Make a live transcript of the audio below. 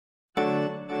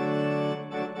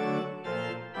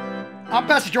I'm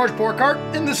Pastor George Borghardt,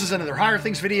 and this is another Higher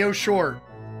Things video short.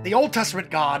 The Old Testament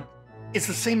God is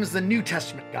the same as the New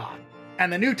Testament God,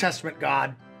 and the New Testament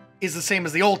God is the same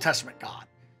as the Old Testament God.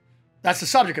 That's the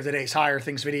subject of today's Higher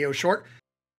Things video short.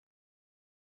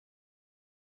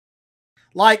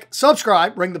 Like,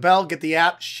 subscribe, ring the bell, get the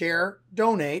app, share,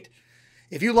 donate.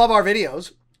 If you love our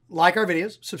videos, like our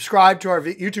videos, subscribe to our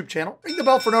YouTube channel, ring the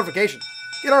bell for notifications.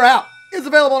 Get our app. It's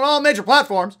available on all major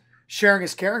platforms. Sharing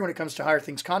is caring when it comes to Higher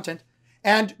Things content.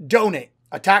 And donate.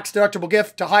 A tax-deductible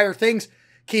gift to Higher Things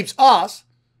keeps us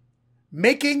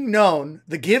making known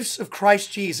the gifts of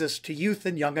Christ Jesus to youth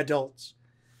and young adults.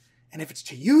 And if it's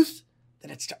to youth,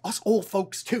 then it's to us old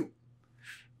folks too.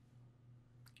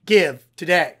 Give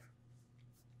today.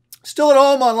 Still at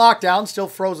home on lockdown, still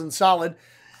frozen solid.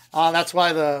 That's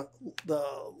why the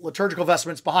liturgical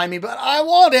vestment's behind me. But I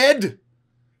wanted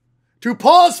to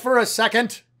pause for a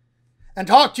second and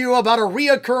talk to you about a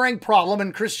reoccurring problem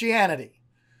in Christianity.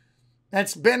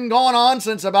 It's been going on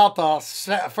since about the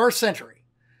first century.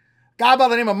 A guy by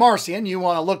the name of Marcion, you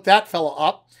want to look that fellow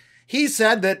up. He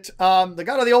said that the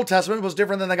God of the Old Testament was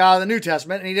different than the God of the New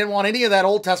Testament, and he didn't want any of that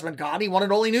Old Testament God. He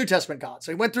wanted only New Testament God.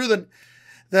 So he went through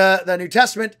the New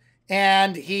Testament,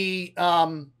 and he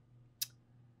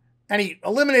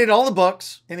eliminated all the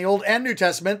books in the Old and New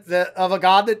Testament of a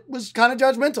God that was kind of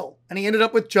judgmental. And he ended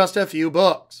up with just a few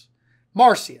books.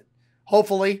 Marcion.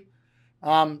 Hopefully,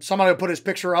 somebody will put his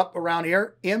picture up around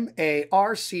here. M-A-R-C-I-O-N.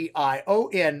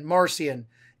 Marcion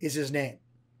is his name.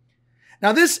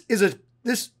 Now, this is an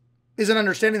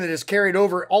understanding that is carried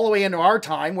over all the way into our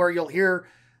time, where you'll hear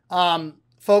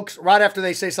folks right after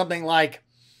they say something like,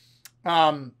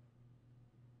 well,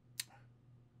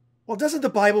 doesn't the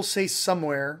Bible say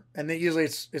somewhere, and they usually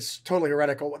it's totally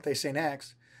heretical what they say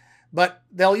next, but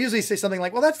they'll usually say something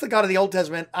like, well, that's the God of the Old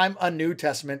Testament. I'm a New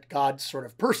Testament God sort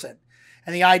of person.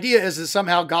 And the idea is that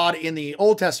somehow God in the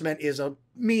Old Testament is a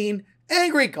mean,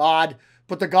 angry God,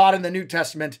 but the God in the New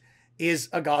Testament is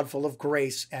a God full of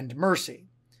grace and mercy.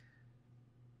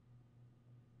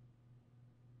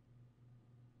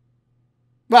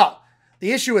 Well,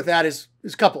 the issue with that is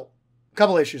a couple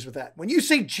issues with that. When you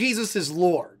say Jesus is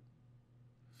Lord,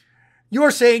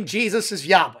 you're saying Jesus is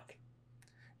Yahweh.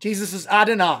 Jesus is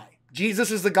Adonai.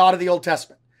 Jesus is the God of the Old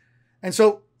Testament. And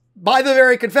so, by the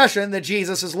very confession that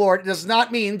Jesus is Lord, it does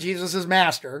not mean Jesus is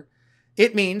Master.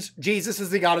 It means Jesus is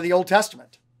the God of the Old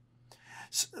Testament.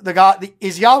 The God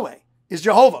is Yahweh, is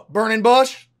Jehovah. Burning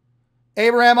bush,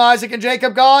 Abraham, Isaac, and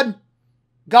Jacob God.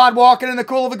 God walking in the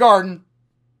cool of the garden.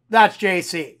 That's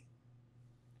JC.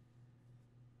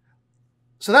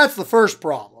 So that's the first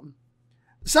problem.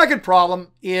 The second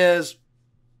problem is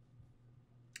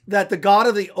that the God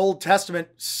of the Old Testament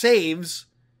saves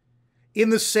in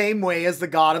the same way as the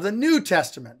God of the New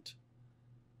Testament.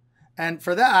 And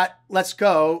for that, let's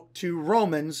go to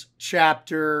Romans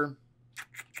chapter,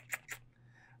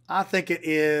 I think it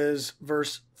is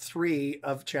verse 3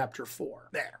 of chapter 4.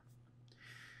 There.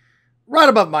 Right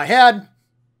above my head.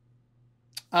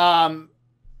 Let's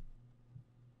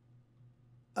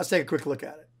take a quick look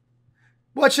at it.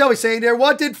 What shall we say there?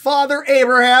 What did Father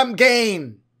Abraham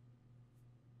gain?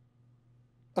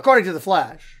 According to the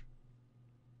flesh,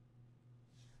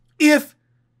 if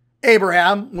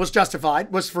Abraham was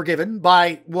justified, was forgiven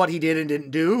by what he did and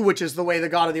didn't do, which is the way the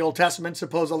God of the Old Testament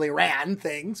supposedly ran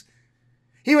things,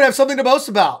 he would have something to boast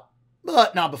about,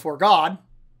 but not before God.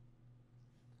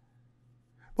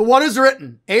 But what is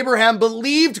written? Abraham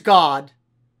believed God,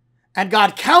 and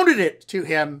God counted it to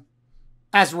him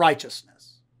as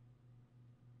righteousness.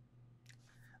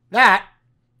 That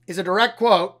is a direct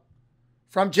quote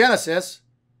from Genesis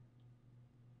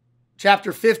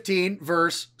chapter 15,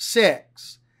 verse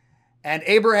 6. And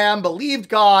Abraham believed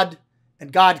God,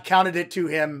 and God counted it to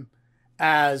him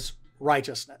as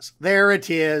righteousness. There it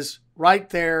is, right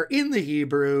there in the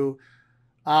Hebrew.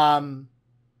 Abraham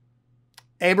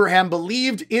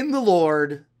believed in the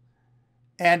Lord,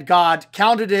 and God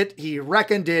counted it, he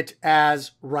reckoned it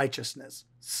as righteousness.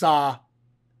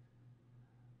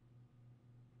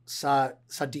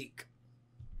 Sadiq.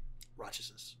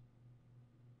 Righteousness.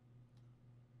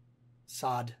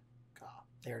 Sad.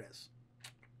 There it is.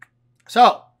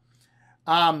 So,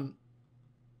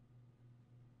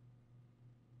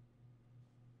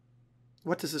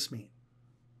 what does this mean?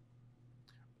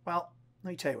 Well, let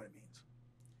me tell you what it means.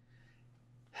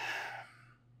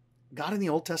 God in the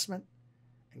Old Testament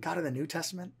and God in the New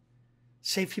Testament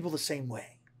save people the same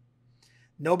way.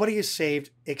 Nobody is saved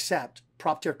except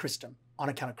propter Christum, on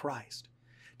account of Christ.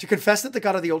 To confess that the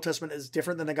God of the Old Testament is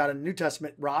different than the God of the New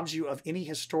Testament robs you of any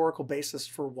historical basis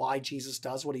for why Jesus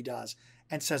does what he does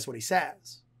and says what he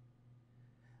says.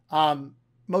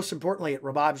 most importantly, it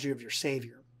reminds you of your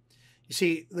Savior. You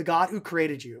see, the God who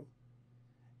created you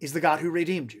is the God who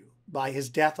redeemed you by his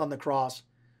death on the cross,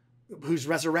 whose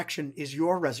resurrection is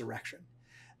your resurrection.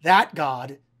 That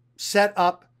God set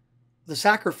up the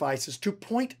sacrifices to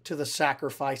point to the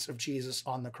sacrifice of Jesus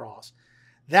on the cross.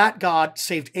 That God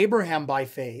saved Abraham by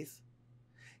faith.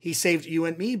 He saved you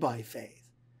and me by faith,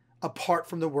 apart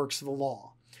from the works of the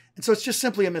law. And so it's just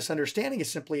simply a misunderstanding. It's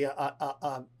simply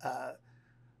a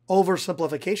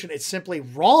oversimplification. It's simply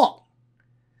wrong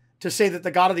to say that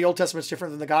the God of the Old Testament is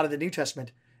different than the God of the New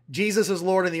Testament. Jesus is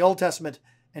Lord in the Old Testament,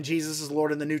 and Jesus is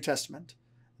Lord in the New Testament.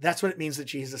 That's what it means that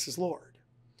Jesus is Lord.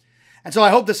 And so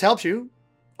I hope this helps you.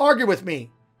 Argue with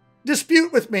me.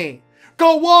 Dispute with me.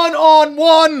 Go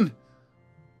one-on-one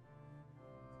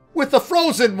with the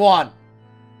frozen one.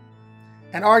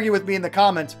 And argue with me in the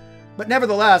comments. But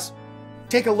nevertheless,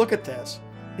 take a look at this,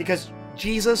 because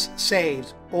Jesus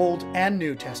saves Old and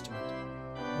New Testament.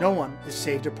 No one is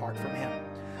saved apart from him.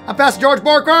 I'm Pastor George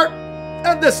Borghardt,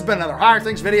 and this has been another Higher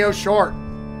Things video short.